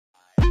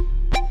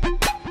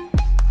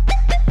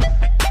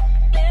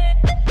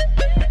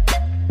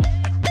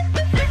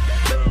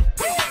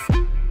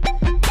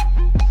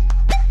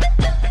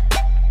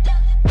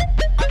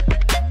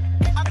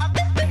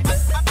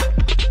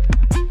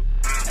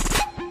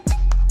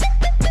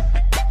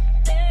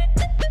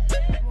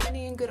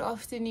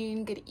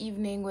afternoon, good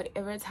evening,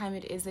 whatever time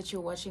it is that you're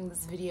watching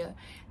this video.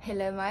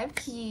 Hello my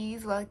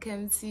peas,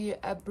 welcome to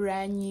a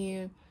brand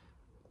new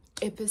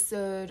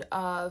episode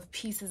of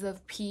Pieces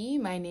of P.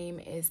 My name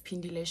is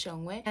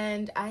deliashongwe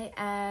and I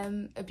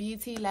am a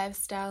beauty,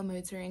 lifestyle,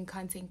 motoring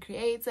content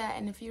creator.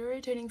 And if you're a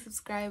returning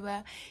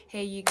subscriber,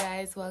 hey you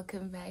guys,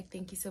 welcome back.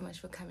 Thank you so much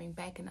for coming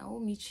back, and I will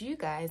meet you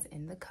guys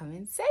in the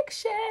comment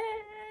section.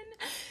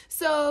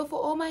 So for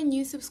all my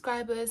new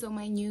subscribers or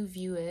my new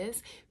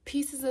viewers,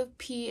 Pieces of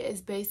P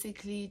is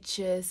basically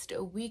just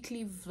a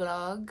weekly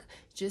vlog,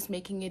 just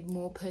making it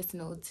more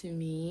personal to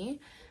me.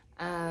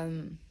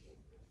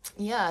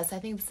 Yeah, so I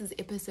think this is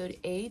episode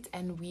 8,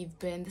 and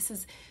this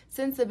is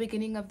since the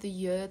beginning of the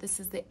year. This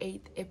is the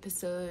 8th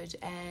episode,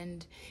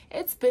 and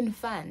it's been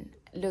fun.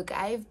 Look,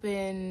 I've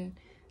been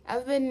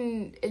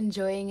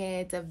enjoying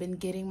it. I've been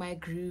getting my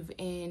groove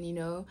in, you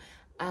know.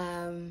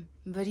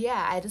 But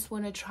yeah, I just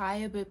want to try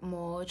a bit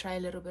more, try a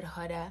little bit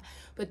harder.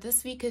 But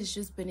this week has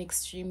just been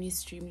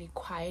extremely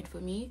quiet for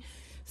me,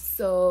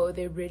 so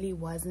there really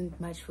wasn't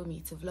much for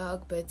me to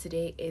vlog. But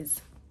today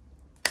is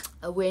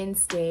a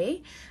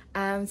Wednesday.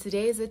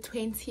 Today is the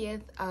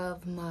 20th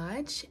of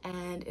March,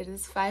 and it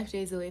is 5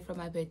 days away from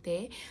my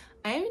birthday.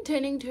 I am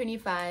turning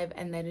 25,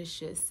 and that is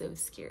just so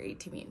scary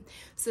to me.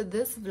 So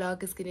this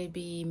vlog is going to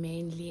be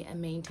mainly a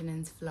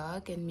maintenance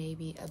vlog and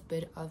maybe a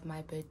bit of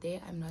my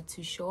birthday. I'm not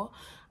too sure.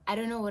 I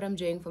don't know what I'm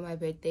doing for my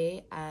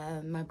birthday.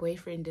 My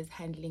boyfriend is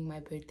handling my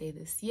birthday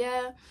this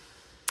year.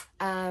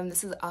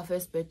 This is our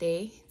first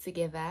birthday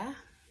together.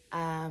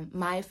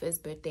 My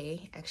first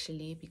birthday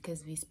actually,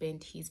 because we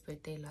spent his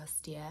birthday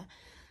last year.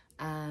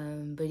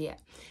 But yeah,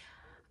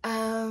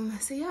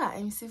 so yeah,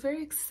 I'm super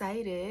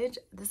excited.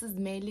 This is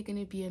mainly going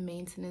to be a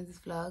maintenance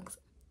vlog.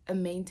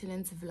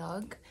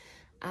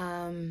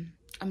 I'm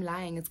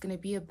lying, it's going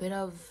to be a bit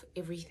of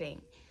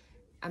everything.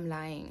 I'm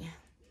lying.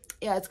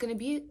 Yeah, it's going to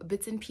be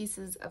bits and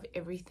pieces of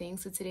everything.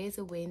 So today is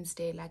a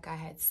Wednesday, like I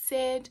had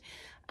said.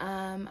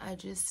 I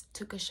just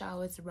took a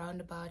shower. It's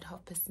around about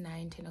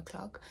 9:30, 10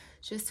 o'clock.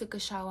 Just took a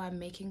shower. I'm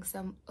making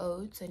some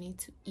oats. I need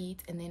to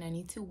eat, and then I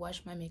need to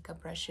wash my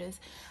makeup brushes.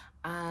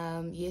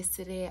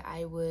 Yesterday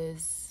I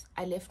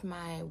left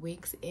my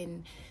wigs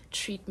in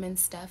treatment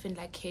stuff, and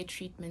like hair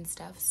treatment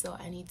stuff, so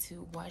I need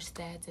to wash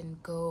that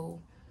and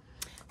go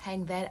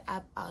hang that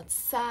up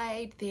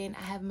outside. Then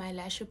I have my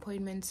lash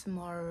appointment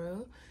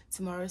tomorrow.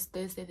 Tomorrow's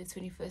Thursday, the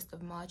 21st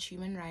of March,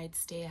 Human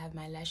Rights Day. I have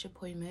my lash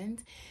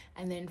appointment,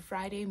 and then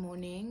Friday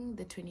morning,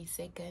 the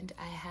 22nd,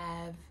 I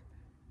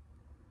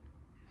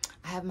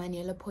have my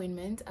nail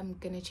appointment. I'm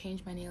gonna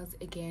change my nails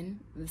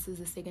again. This is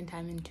the second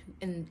time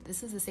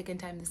this is the second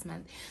time this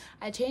month.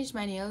 I changed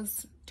my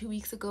nails 2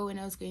 weeks ago when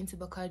I was going to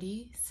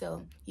Bacardi.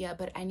 So yeah,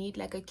 but I need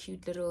like a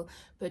cute little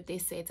birthday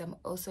set. I'm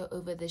also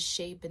over the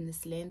shape and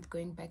this length,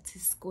 going back to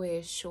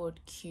square, short,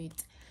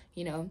 cute,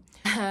 you know.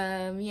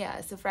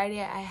 Yeah, so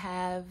Friday I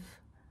have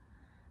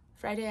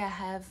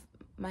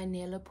my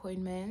nail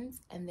appointment,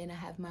 and then I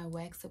have my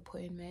wax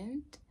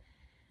appointment,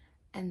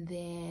 and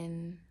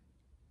then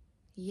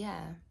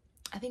yeah,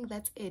 I think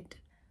that's it.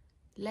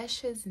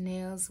 Lashes,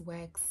 nails,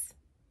 wax,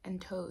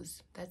 and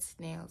toes. That's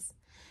nails.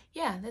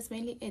 Yeah, that's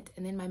mainly it.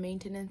 And then my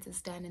maintenance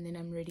is done, and then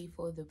I'm ready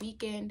for the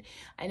weekend.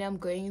 I know I'm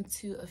going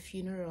to a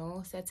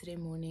funeral Saturday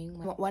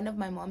morning. One of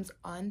my mom's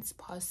aunts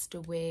passed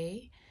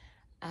away.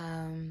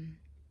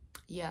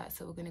 Yeah,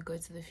 so we're gonna go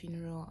to the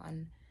funeral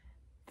on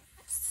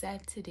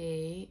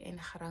Saturday in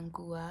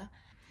Garangua.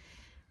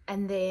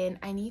 And then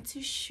I need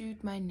to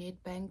shoot my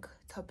Nedbank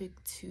topic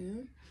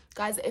 2.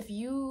 Guys, if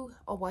you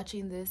are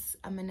watching this,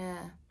 I'm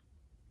gonna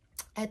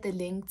add the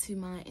link to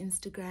my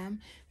Instagram.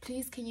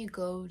 Please can you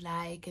go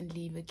like and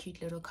leave a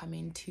cute little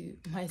comment to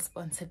my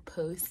sponsored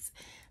posts.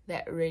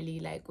 That really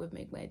like would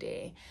make my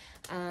day.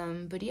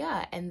 But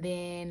yeah, and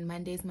then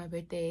Monday's my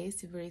birthday.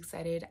 Super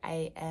excited.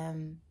 I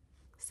am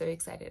so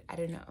excited. I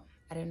don't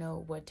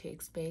know what to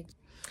expect.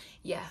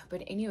 Yeah,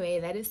 but anyway,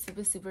 that is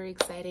super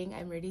exciting.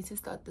 I'm ready to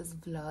start this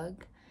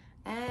vlog,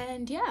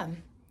 and yeah,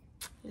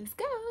 let's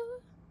go.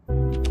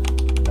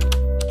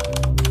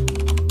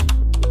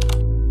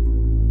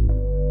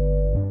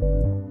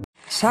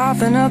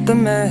 Soften up the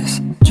mess,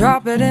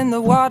 drop it in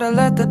the water,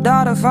 let the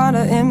daughter find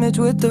her image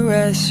with the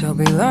rest. She'll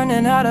be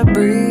learning how to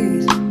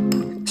breathe,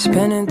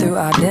 spinning through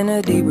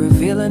identity,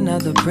 reveal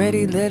another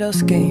pretty little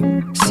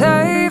scheme.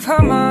 Save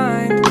her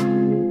mind,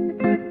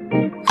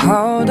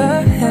 hold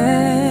her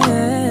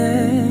hand,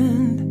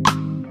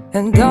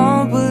 and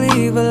don't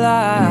believe a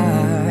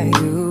lie,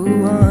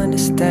 you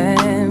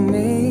understand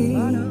me.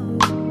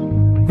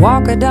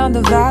 Walk her down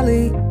the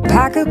valley,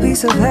 pack a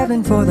piece of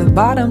heaven for the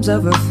bottoms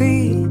of her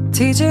feet.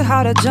 Teach her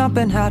how to jump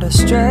and how to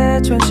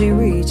stretch when she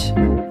reach,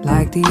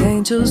 like the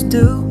angels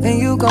do, and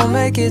you gon'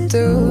 make it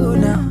through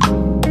now.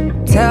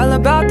 Tell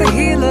about the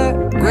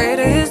healer,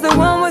 greater is the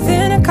one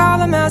within, and call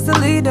him as the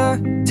leader.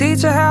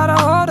 Teach her how to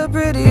hold a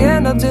pretty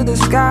hand up to the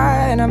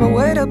sky, and never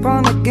wait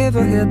upon the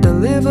giver, he'll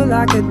deliver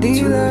like a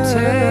dealer. To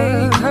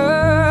take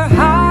her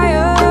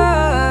higher,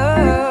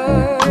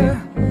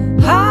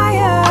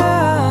 higher,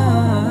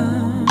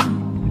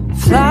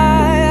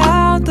 fly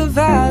out the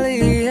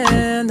valley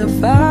and the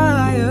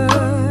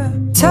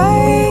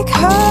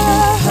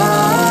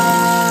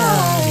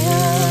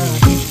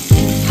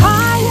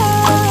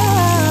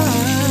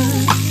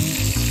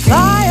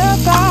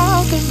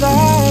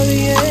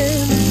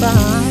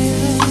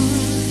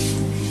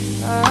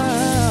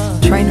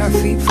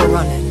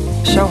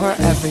Show her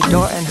every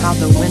door and how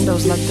the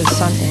windows let the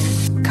sun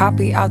in.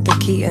 Copy out the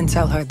key and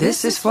tell her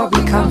this is for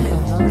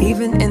becoming.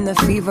 Even in the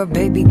fever,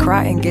 baby,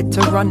 cry and get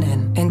to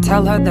running. And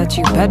tell her that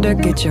you better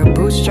get your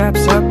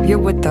bootstraps up, you're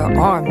with the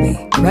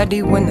army.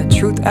 Ready when the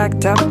truth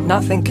act up,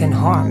 nothing can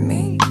harm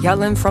me.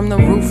 Yelling from the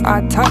roof,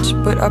 I touch,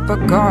 put up a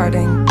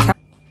guarding.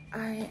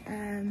 I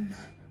am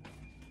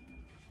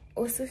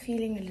also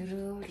feeling a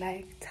little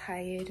like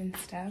tired and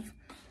stuff,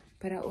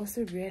 but I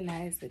also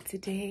realized that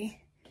today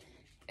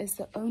is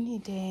the only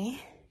day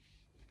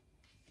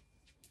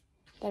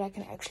that I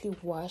can actually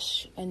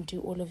wash and do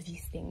all of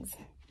these things,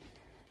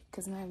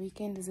 because my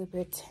weekend is a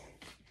bit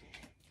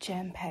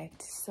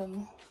jam-packed.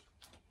 So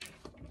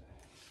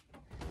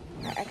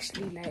I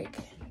actually like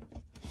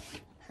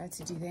have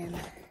to do them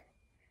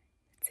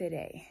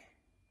today.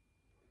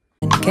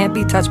 Can't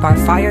be touched by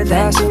fire.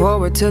 Fast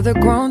forward to the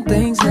grown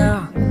things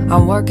now.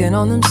 I'm working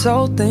on them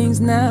soul things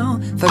now.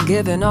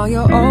 Forgiving all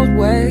your old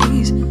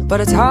ways,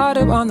 but it's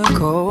harder on the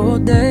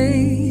cold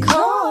days.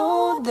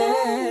 Cold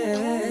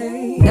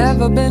days.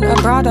 Never been a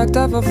product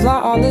of a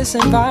flawless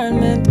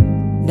environment.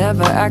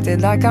 Never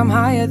acted like I'm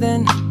higher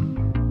than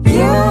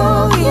you.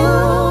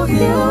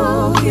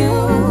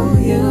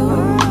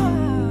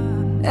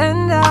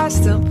 And I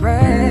still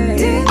pray,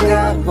 dear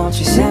God, won't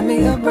you send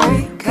me a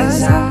break?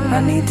 Cause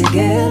I need to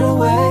get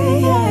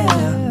away,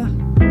 yeah.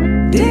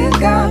 Dear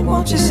God,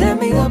 won't you send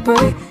me a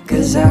break?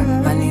 Cause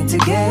I need to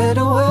get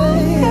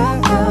away,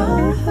 yeah.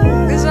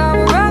 Cause I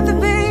would rather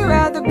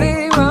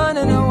be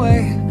running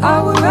away.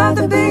 I would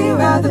rather be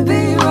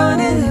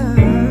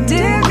running.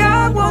 Dear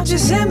God, won't you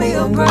send me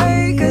a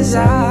break? Cause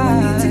I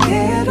need to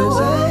get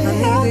away,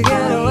 I need to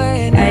get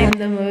away now. I am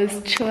the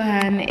most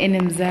chohan in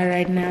Imza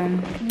right now.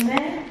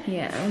 Yeah.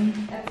 Yeah.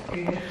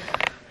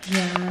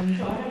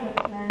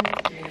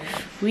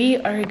 We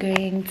are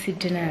going to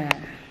dinner.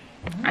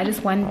 I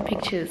just want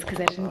pictures because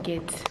I didn't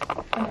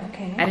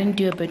I didn't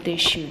do a birthday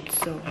shoot,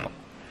 so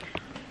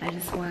I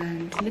just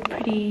want to look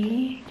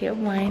pretty, get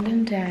wine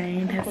and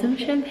dine, have some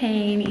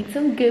champagne, eat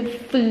some good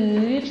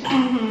food,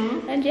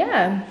 and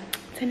yeah,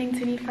 turning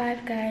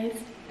 25, guys.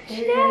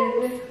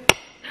 Cheers.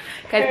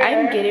 Guys,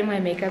 I'm getting my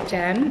makeup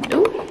done.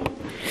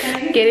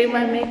 Getting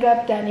my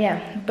makeup done, yeah,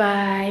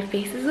 by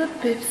Faces of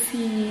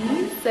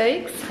Phiii. So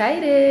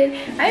excited.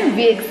 I'm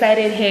very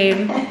excited, hey.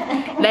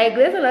 Like,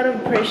 there's a lot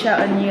of pressure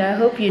on you. I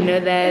hope you know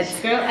that.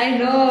 Girl, I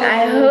know.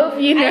 I hope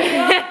you know.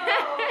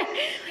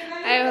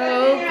 I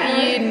hope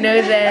you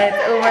know that.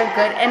 Oh my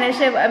god. And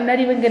Ashab, I'm not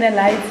even gonna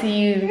lie to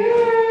you.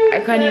 I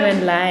can't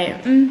even lie.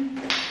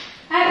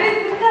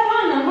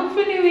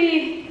 Hopefully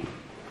we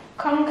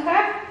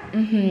conquer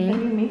and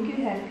we make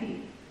you happy.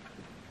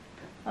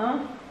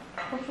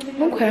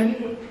 Okay.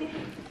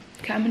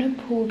 Okay, I'm gonna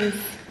pull this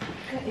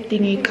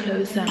thingy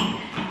closer.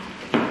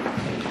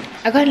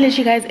 I gotta let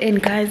you guys in,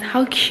 guys.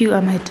 How cute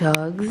are my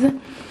dogs?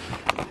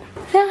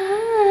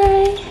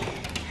 Hi.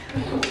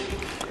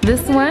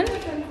 This one.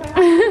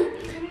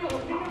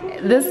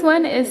 This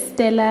one is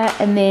Stella,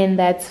 and then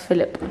that's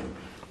Philip.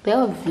 They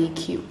are very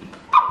cute.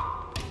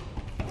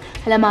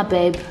 Hello, my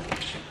babe.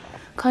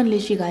 Can't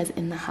let you guys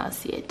in the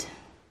house yet.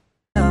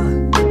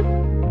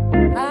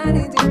 I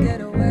need to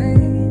get away.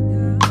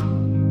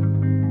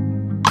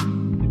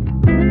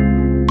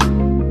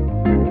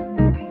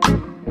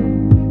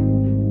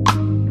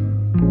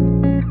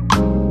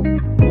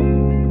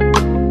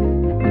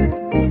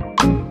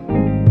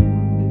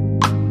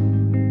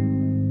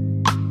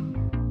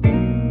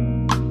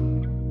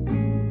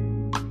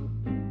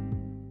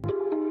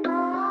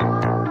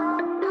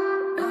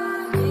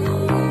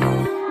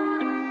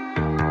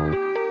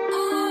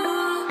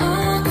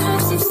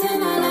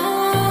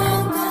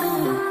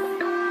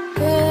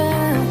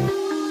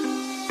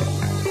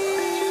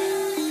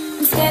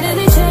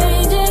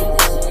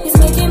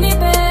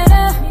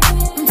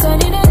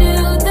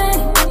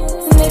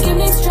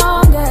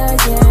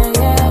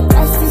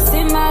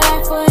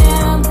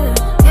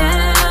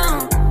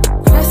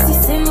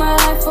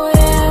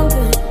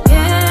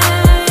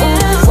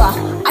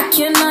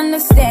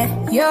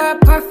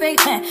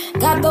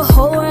 Got the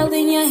whole world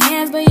in your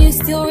hands, but you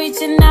still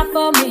reaching out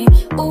for me.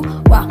 Ooh,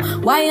 wow,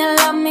 why you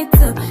love me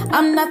too?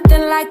 I'm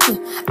nothing like you.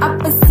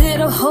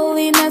 Opposite of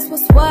holiness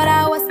was what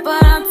I was,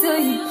 but I'm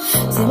to you.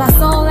 See my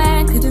soul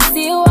and couldn't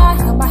see why.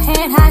 Hold my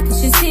hand high,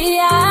 cause you see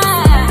I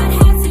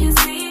see you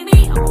see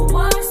me. I'm a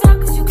woman, so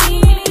cause you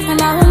keep me. And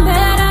now I'm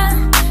better,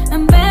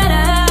 I'm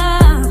better.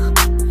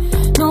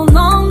 No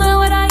longer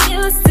what I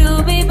used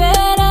to be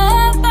better.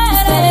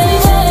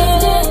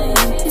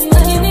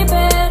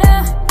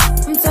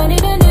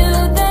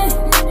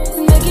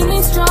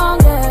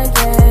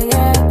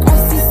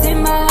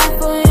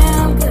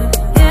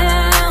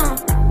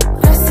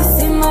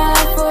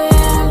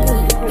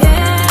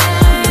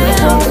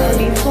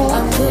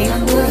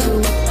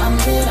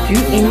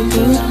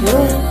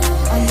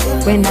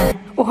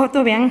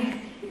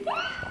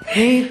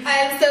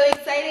 I'm so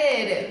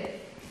excited.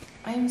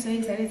 I'm so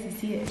excited to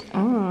see it.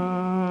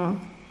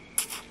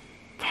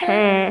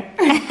 Okay.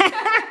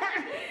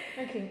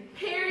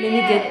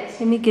 Period.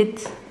 Let me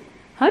get.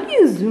 How do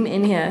you zoom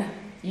in here?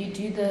 You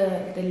do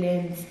the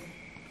lens.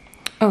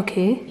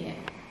 Okay. Yeah.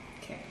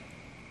 Okay.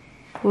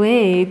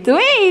 Wait.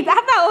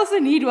 I also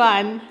need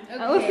one. Okay.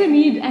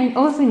 I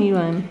also need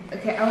one.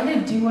 Okay, I want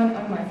to do one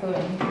on my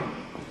phone.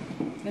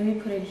 Let me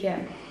put it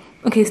here.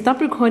 Okay, stop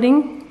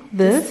recording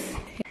this.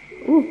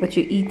 Ooh, but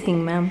you're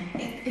eating, ma'am.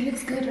 It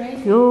looks good, right?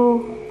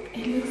 Yo.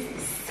 It looks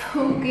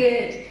so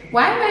good.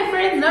 Why are my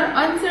friends not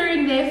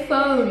answering their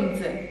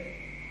phones?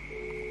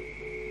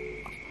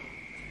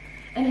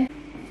 And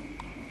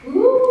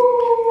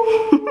ooh.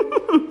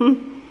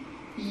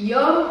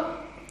 Yo.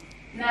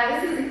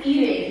 Now this is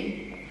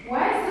eating.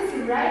 Why is this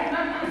right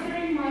not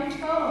answering my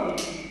phone?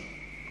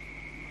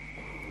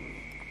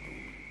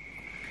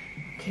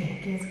 Okay,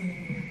 guys, come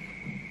here.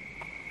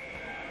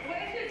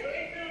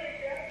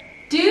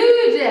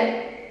 Dude,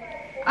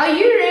 are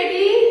you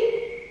ready?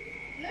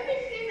 Let me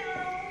see now.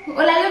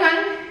 Hola,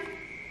 Lemang.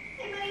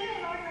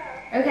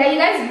 Okay, you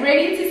guys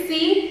ready to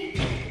see?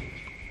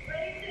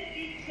 Ready to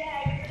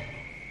reject.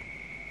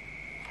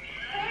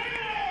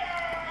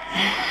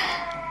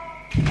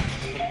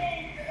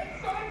 It's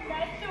so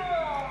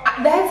natural.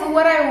 That's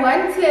what I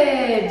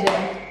wanted.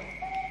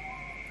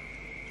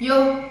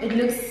 Yo, it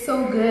looks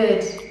so good.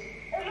 It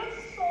looks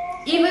so.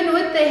 Even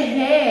with the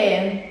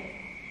hair.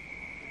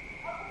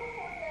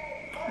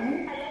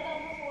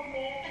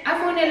 I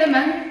found it,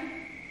 Lemang.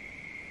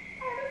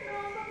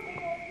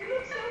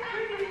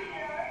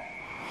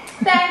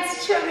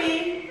 Thanks,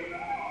 Chubby.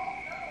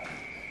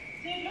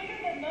 See, look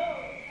at the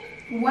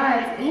nose.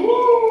 What?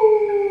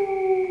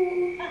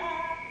 Ooh.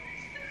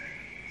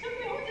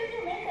 Sophie, what did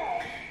you make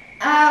up?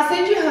 I'll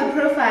send you her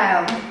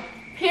profile.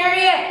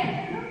 Period.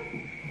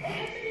 It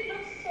actually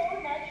looks so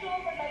natural,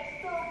 but like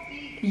so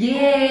big.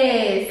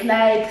 Yes,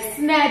 like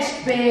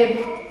snatched, babe.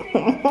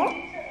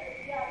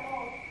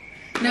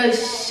 No,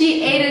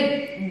 she ate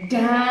it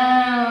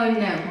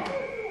down.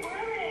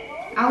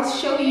 I'll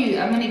show you.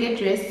 I'm gonna get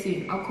dressed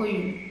soon. I'll call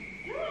you.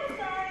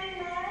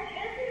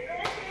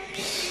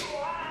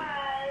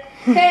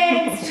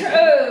 Thanks,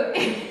 true.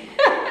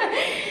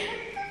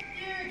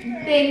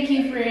 Thank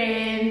you,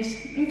 friend.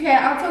 Okay,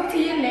 I'll talk to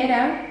you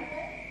later.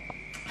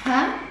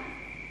 Huh?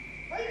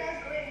 Where are you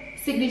guys going?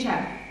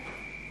 Signature.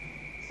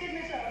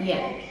 Signature.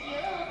 Yeah.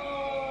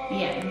 Oh,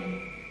 Yeah.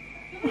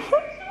 cute.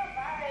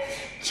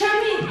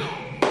 Chummy,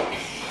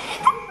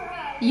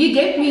 you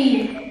get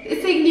me.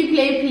 It's like you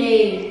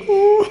play.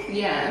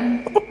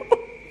 Yeah.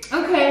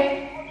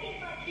 Okay.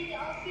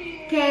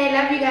 Okay,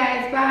 love you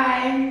guys.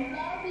 Bye.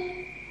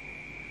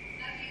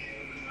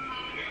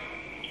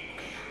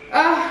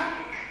 Oh,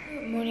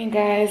 good morning,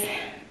 guys.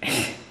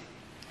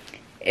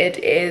 It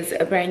is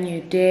a brand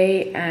new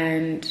day,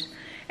 and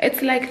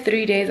it's like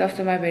 3 days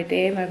after my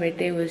birthday. My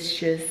birthday was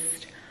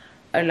just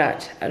a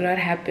lot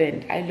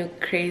happened. I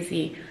look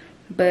crazy,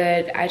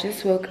 but I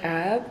just woke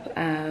up.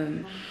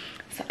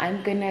 So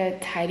I'm gonna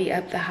tidy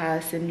up the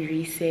house and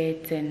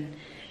reset and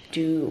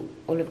do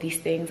all of these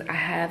things. I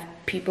have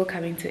people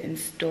coming to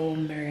install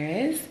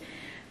mirrors.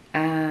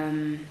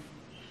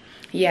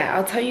 Yeah,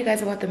 I'll tell you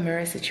guys about the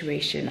mirror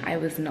situation. I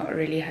was not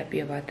really happy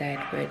about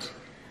that, but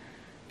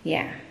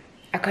yeah,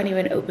 I can't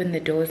even open the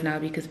doors now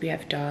because we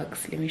have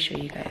dogs. Let me show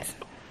you guys.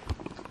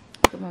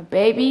 Look at my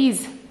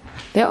babies.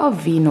 They are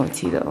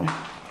V-naughty though.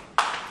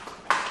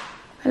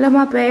 Hello,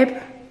 my babe.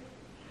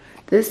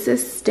 This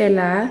is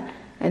Stella,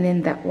 and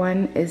then that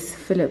one is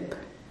Philip.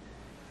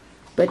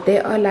 But they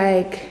are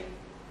like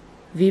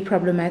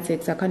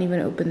V-problematic, so I can't even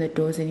open the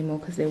doors anymore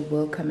because they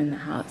will come in the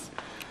house.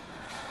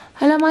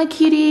 Hello, my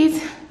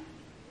cuties.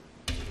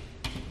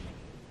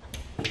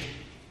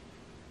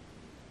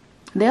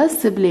 They are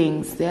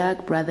siblings. They are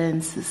like brother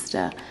and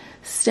sister.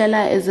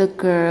 Stella is a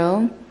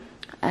girl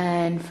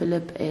and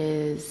Philip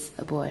is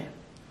a boy.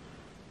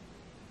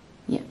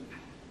 Yeah.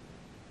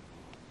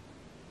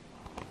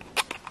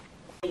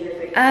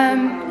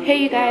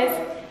 Hey you guys.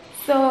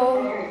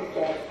 So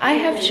I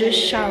have just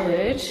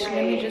showered.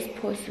 Let me just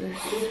pause this.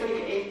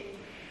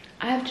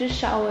 I have just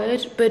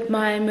showered, but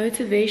my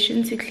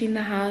motivation to clean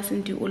the house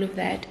and do all of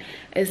that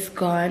is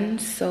gone.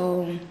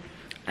 So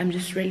I'm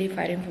just really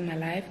fighting for my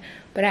life.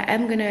 But I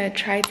am gonna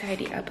try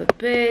tidy up a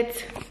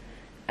bit.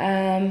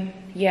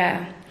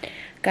 Yeah,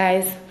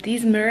 guys,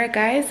 these mirror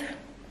guys,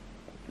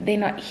 they're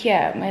not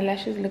here. My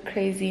lashes look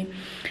crazy.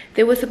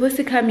 They were supposed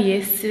to come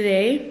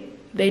yesterday.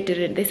 They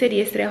didn't. They said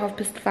yesterday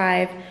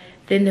 5:30.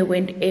 Then they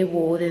went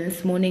AWOL. Then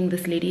this morning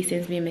this lady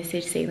sends me a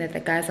message saying that the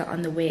guys are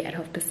on the way at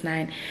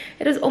 9:30.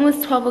 It is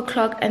almost 12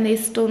 o'clock and they're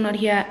still not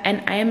here,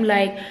 and I am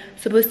like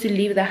supposed to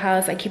leave the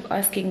house. I keep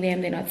asking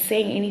them, they're not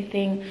saying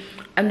anything.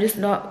 I'm just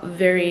not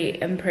very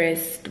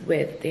impressed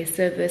with their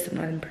service. I'm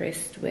not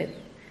impressed with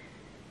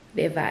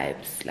their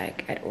vibes,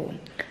 like, at all.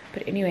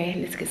 But anyway,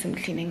 let's get some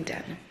cleaning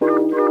done.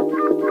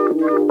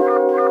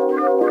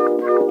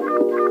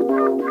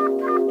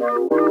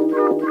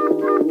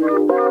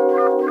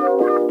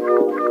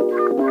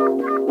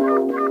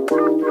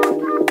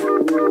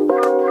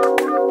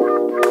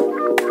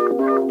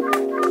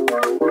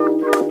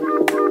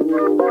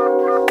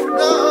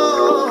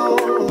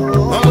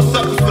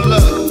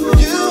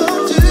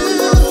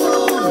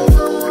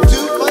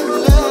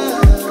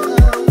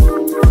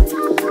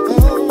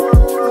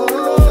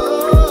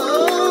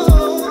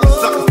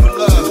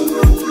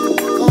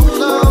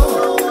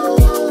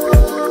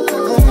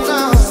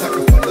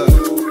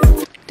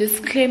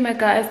 disclaimer,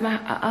 guys,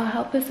 our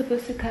help is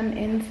supposed to come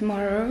in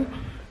tomorrow,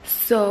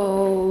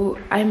 so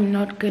I'm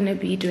not gonna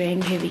be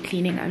doing heavy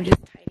cleaning. I'm just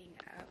tidying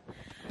up,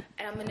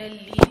 and I'm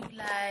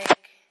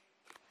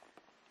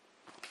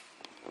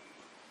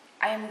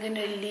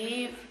gonna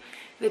leave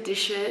the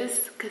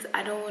dishes because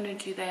I don't want to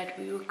do that.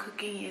 We were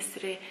cooking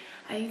yesterday.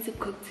 I need to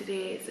cook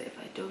today, so if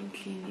I don't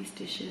clean these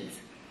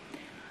dishes,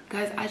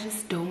 guys, I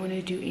just don't want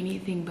to do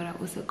anything, but I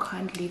also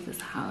can't leave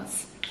this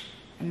house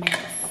a mess.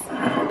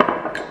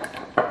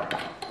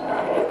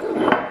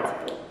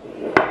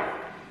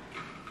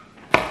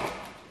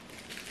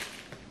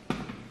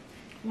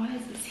 Why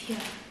is this here?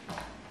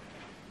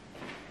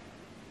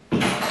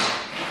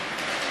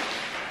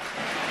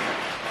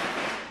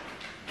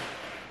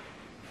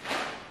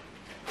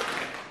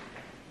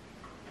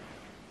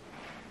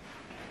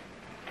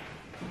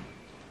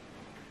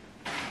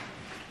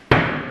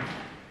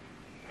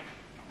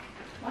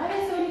 Why are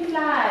there so many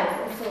flies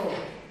also?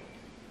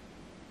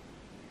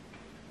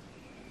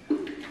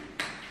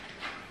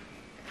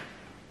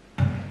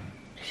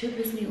 Should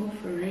piss me off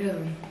for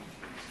real.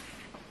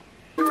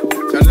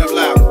 Turn it up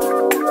loud.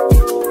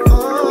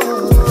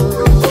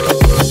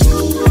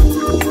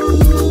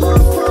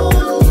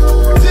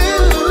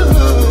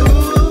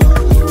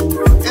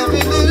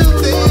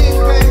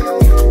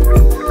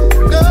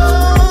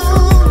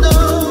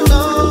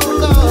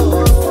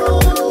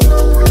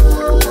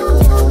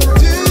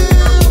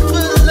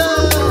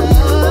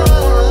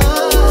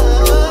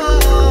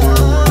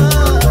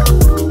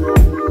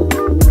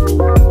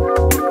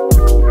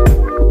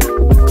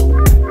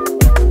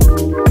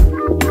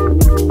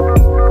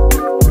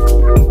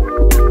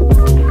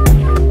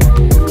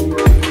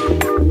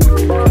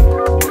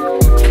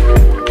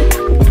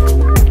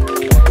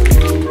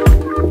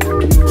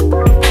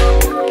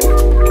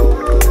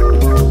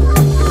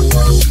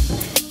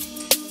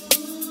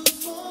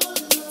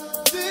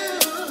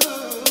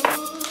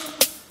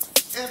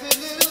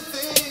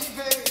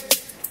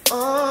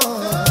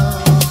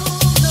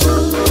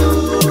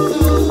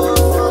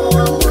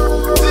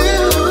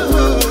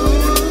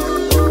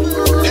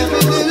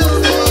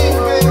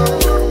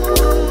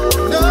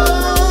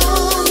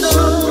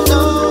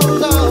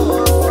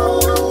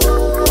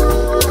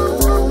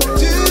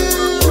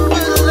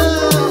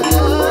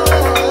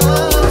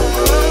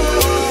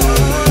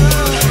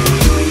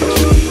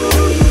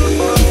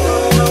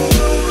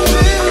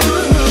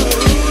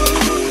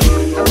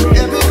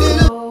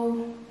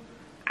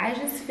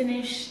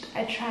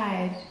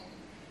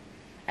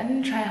 I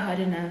didn't try hard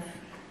enough.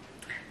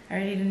 I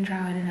really didn't try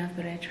hard enough,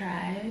 but I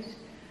tried.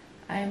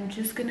 I'm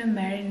just gonna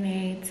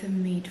marinate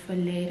some meat for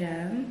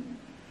later.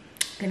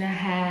 Gonna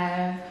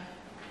have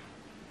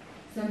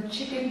some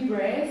chicken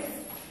breast.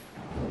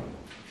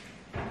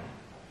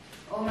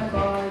 Oh my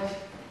god.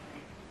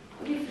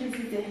 What is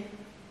this?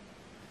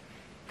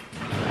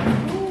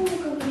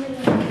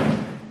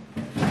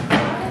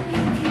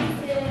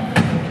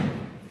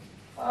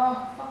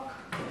 Oh, fuck.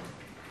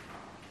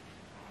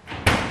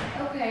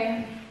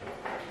 Okay.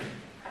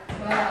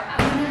 Well,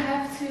 I'm gonna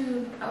have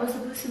to... I was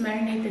supposed to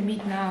marinate the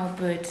meat now,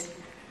 but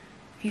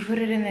he put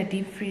it in the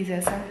deep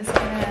freezer, so I'm just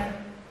gonna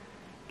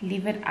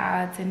leave it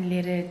out and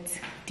let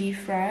it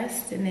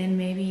defrost, and then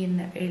maybe in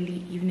the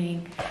early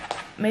evening,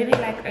 maybe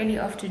like early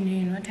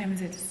afternoon. What time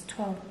is it? It's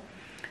 12.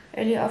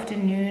 Early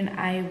afternoon,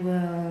 I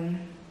will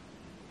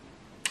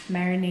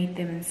marinate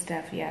them and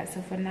stuff. Yeah,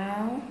 so for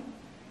now,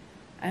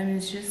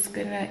 I'm just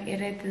gonna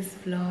edit this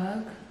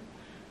vlog.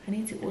 I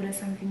need to order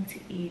something to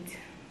eat.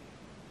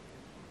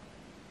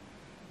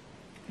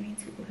 I need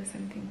to order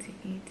something to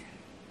eat.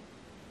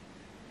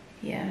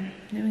 Yeah,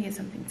 let me get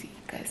something to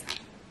eat, guys.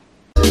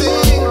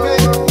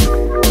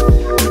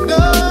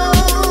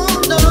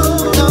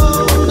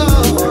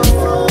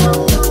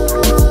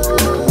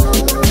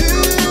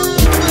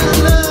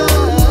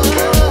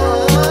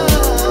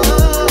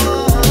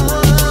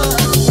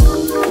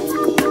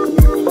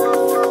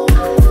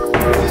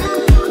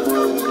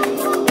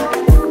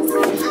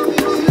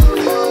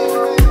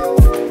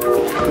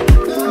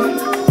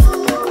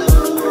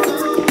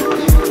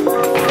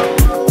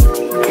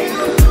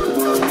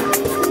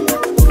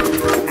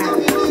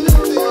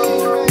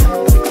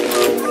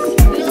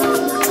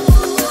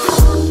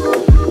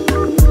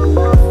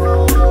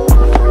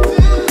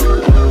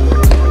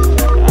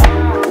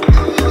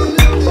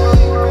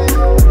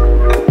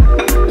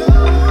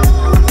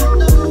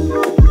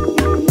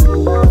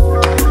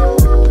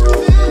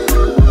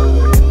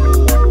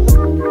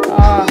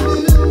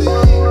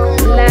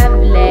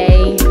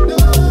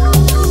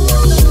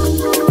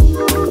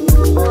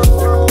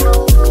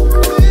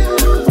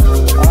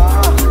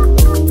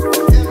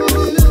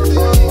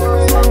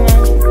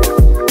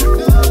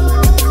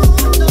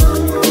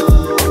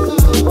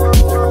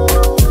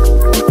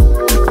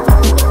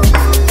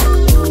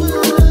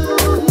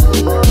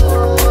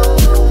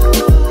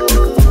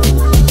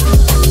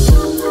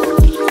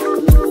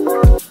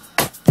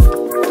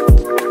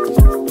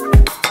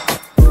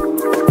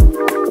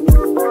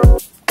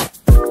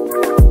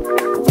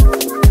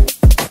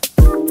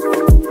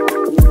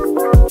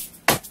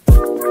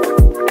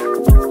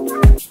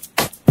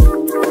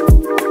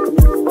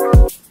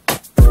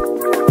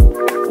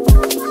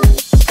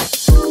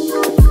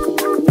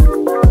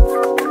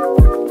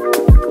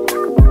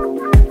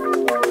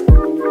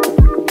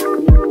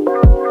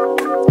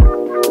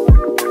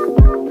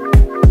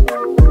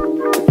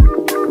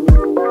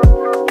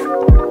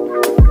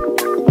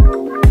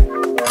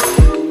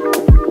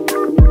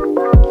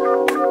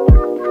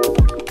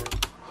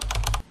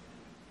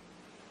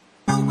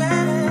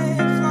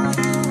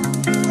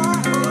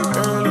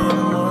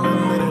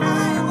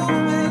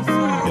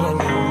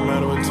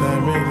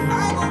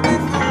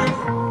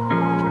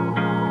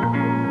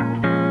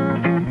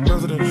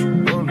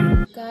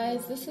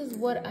 Guys, this is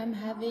what I'm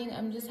having.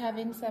 I'm just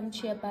having some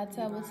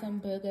ciabatta with some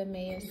burger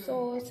mayo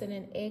sauce and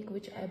an egg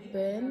which I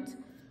burnt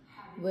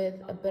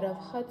with a bit of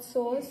hot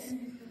sauce.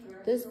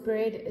 This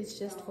bread is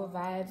just for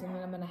vibes, and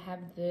then I'm gonna have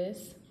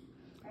this.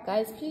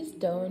 Guys, please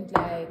don't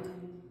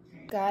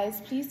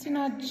guys, please do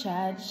not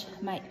judge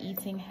my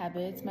eating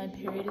habits. My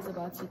period is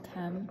about to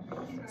come,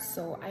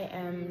 so I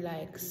am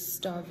like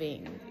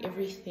starving.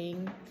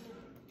 Everything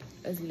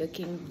is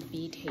looking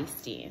be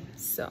tasty.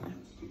 So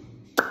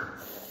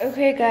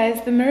okay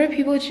guys, the mirror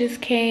people just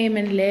came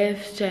and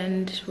left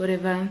and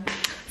whatever,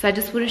 so I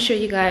just want to show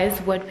you guys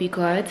what we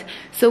got.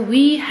 So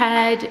we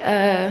had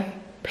a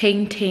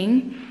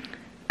painting.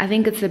 I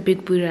think it's a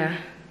big Buddha.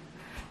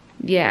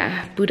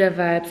 Yeah, Buddha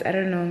vibes. I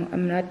don't know,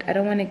 I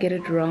don't want to get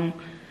it wrong,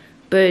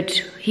 but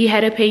he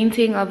had a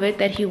painting of it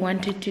that he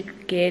wanted to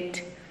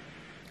get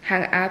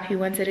hung up. He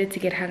wanted it to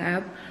get hung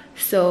up,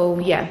 so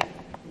yeah,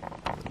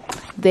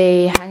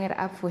 they hung it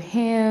up for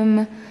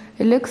him.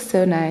 It looks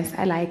so nice.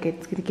 I like it.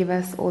 It's gonna give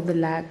us all the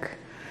luck,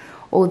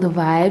 all the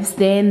vibes.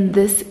 Then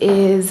this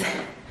is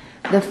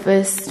the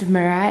first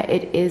mirror.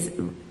 It is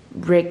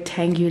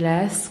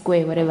rectangular,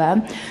 square,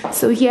 whatever.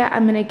 So here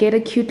I'm gonna get a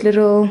cute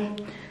little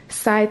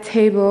side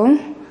table,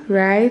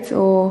 right?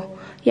 Or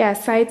yeah,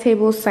 side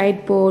table,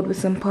 sideboard with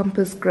some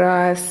pampas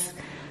grass,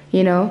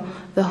 you know,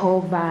 the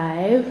whole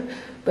vibe.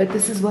 But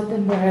this is what the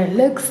mirror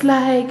looks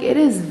like. It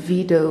is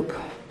V-dope.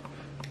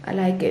 I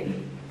like it.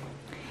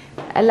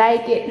 I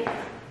like it.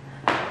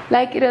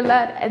 Like it a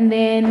lot. And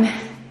then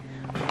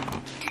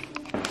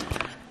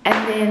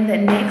the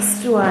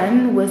next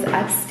one was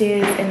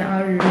upstairs in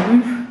our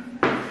room.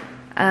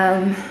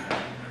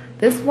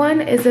 This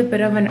one is a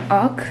bit of an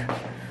arc.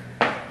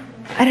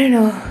 I don't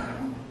know,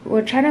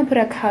 we're trying to put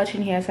a couch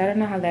in here, so I don't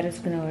know how that is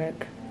gonna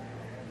work.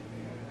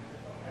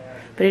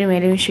 But anyway,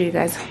 let me show you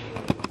guys.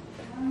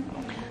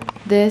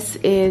 This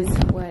is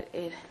what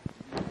it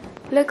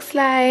looks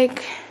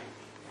like.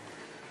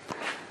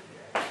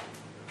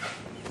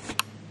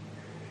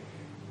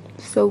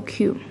 So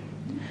cute.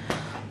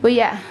 But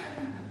yeah,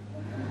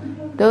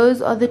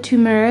 those are the two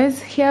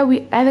mirrors. Here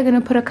we either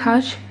gonna put a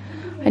couch.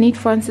 I need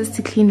Francis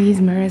to clean these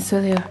mirrors so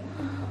they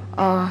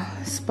are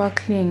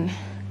sparkling.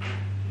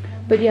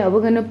 But yeah,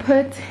 we're gonna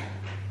put,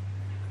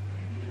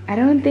 I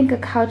don't think a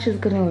couch is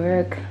gonna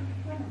work.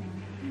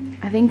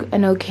 I think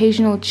an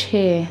occasional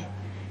chair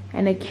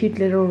and a cute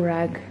little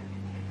rug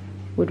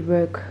would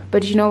work.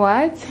 But you know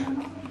what?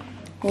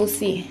 We'll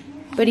see.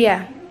 But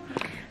yeah,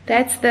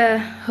 that's the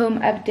home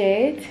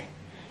update.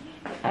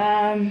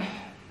 I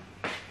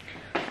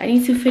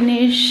need to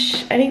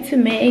finish, I need to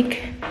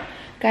make,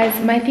 guys,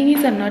 my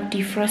thingies are not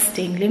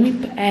defrosting. Let me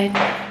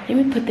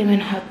put them in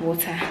hot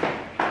water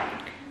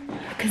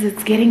because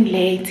it's getting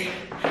late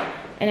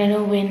and I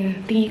know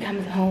when thingy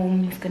comes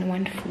home he's gonna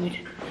want food.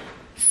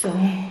 So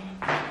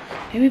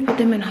let me put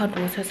them in hot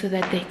water so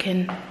that they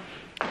can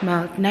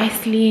melt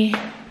nicely.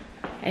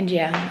 And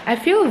yeah, I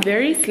feel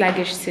very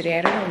sluggish today.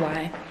 I don't know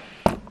why,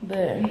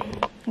 but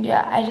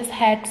yeah, I just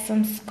had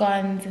some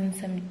scones and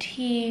some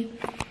tea.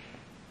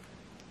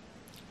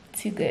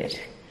 Too good.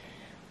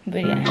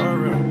 But yeah.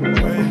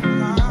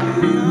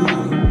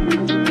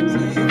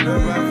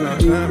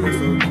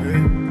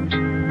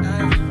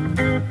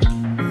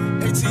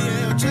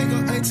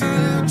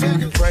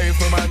 Pray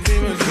for my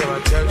demons till I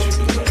catch you.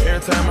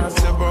 Every time I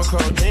sip on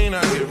codeine,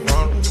 I get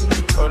wrong.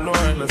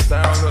 Ignoring the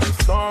sounds of the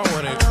storm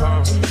when it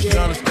comes. You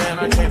understand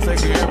I can't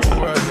take it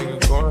everywhere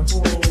niggas going.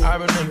 I've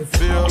been in the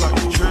field like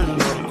the children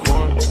of the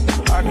corn.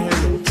 I can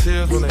hear the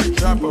tears when they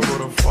drop over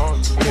the phone.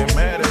 Get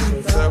mad at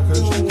yourself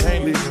cause you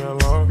can't leave me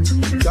alone.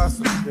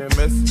 Gossip, get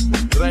messy,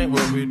 it ain't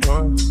what we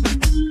doing.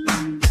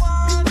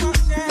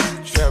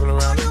 Traveling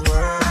around the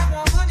world,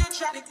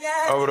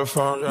 over the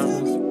phone,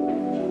 driving.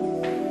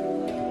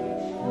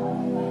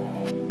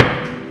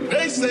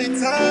 They say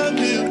time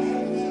here.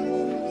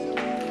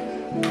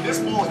 This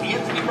boy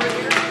Anthony right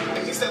here.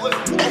 And he said, look,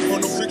 I'm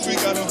on the tricks, we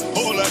got a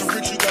whole lot of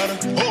tricks, you got a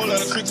whole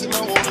lot of tricks, and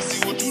I wanna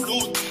see what you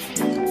do.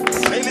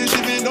 Lately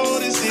she been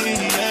noticing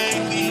he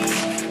ain't me.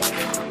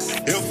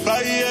 If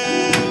I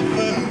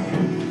ever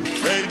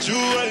made you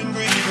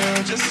angry,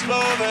 girl, just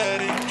know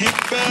that it get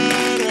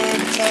better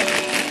in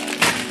time.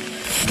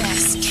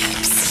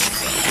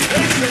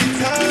 They say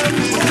time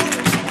here.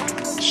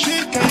 She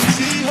can't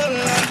see her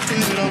life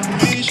with on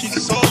me,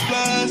 she's so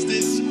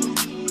plastic.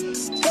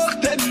 Fuck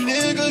that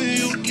nigga,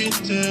 you can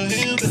tell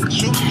him that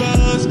you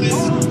lost it.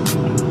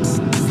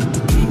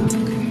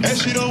 And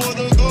she don't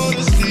wanna go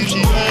to sleep,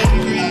 she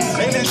angry.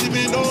 Lately she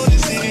been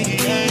noticing he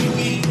ain't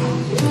me.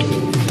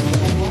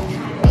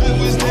 I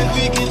wish that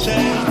we can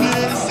change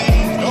fantasy.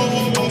 Oh,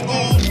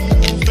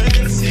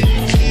 fantasy.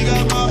 She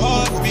got my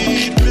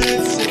heartbeat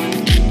missing.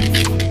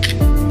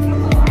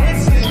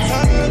 That's it,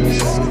 time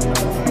is.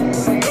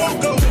 Don't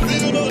go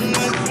live no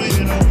life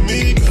without me,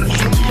 cause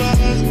you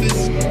lost this.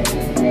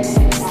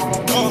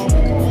 Oh,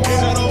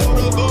 and I don't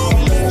wanna go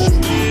unless you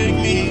make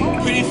me.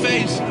 Pretty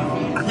face,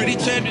 pretty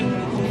tempting,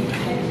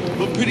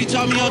 but pretty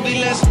taught me all the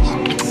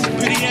lessons.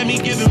 Pretty had me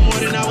giving more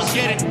than I was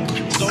getting.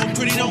 So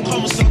pretty don't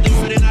come with something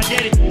more than I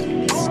did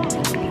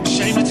it.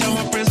 Shame to tell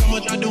my friends how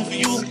much I do for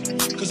you,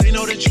 cause they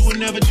know that you would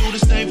never do the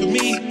same for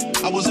me.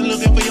 I wasn't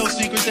looking for your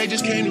secrets, they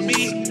just came to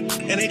me.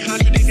 And they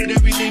contradicted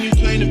everything you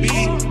claim to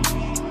be.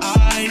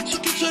 I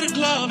took you to the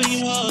club and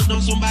you hugged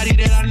on somebody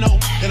that I know.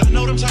 And I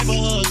know them type of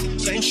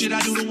hugs. Same shit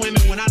I do to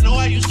women when I know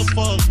I used to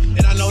fuck.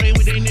 And I know they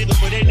with they niggas,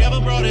 but they never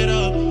brought it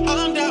up.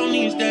 I'm down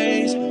these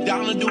days,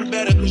 down to do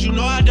better, cause you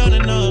know I done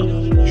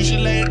enough. You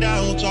should lay it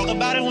down, we'll talk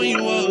about it when you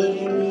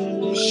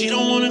up. She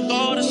don't wanna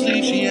go